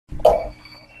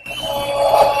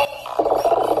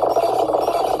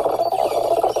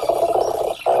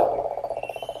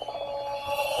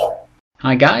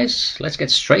Hi guys, let's get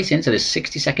straight into this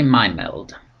 60-second mind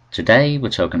meld. Today we're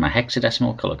talking about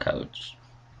hexadecimal colour codes.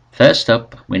 First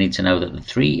up, we need to know that the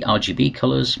 3 RGB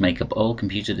colours make up all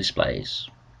computer displays.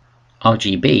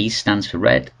 RGB stands for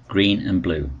red, green and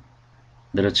blue.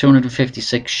 There are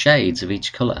 256 shades of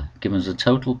each colour, giving us a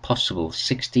total possible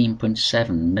 16.7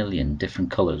 million different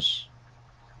colours.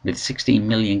 With 16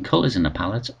 million colours in a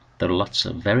palette, there are lots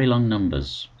of very long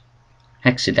numbers.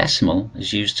 Hexadecimal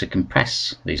is used to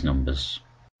compress these numbers.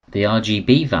 The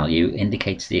RGB value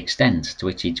indicates the extent to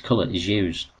which each colour is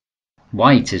used.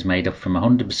 White is made up from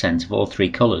 100% of all 3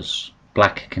 colours.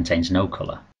 Black contains no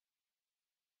colour.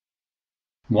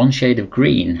 One shade of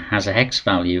green has a hex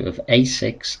value of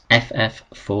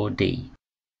A6FF4D.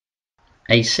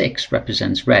 A6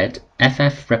 represents red,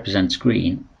 FF represents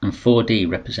green, and 4D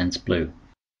represents blue.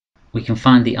 We can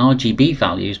find the RGB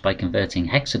values by converting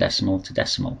hexadecimal to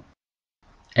decimal.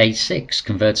 A6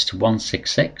 converts to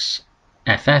 166,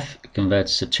 FF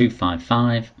converts to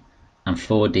 255, and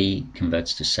 4D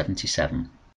converts to 77.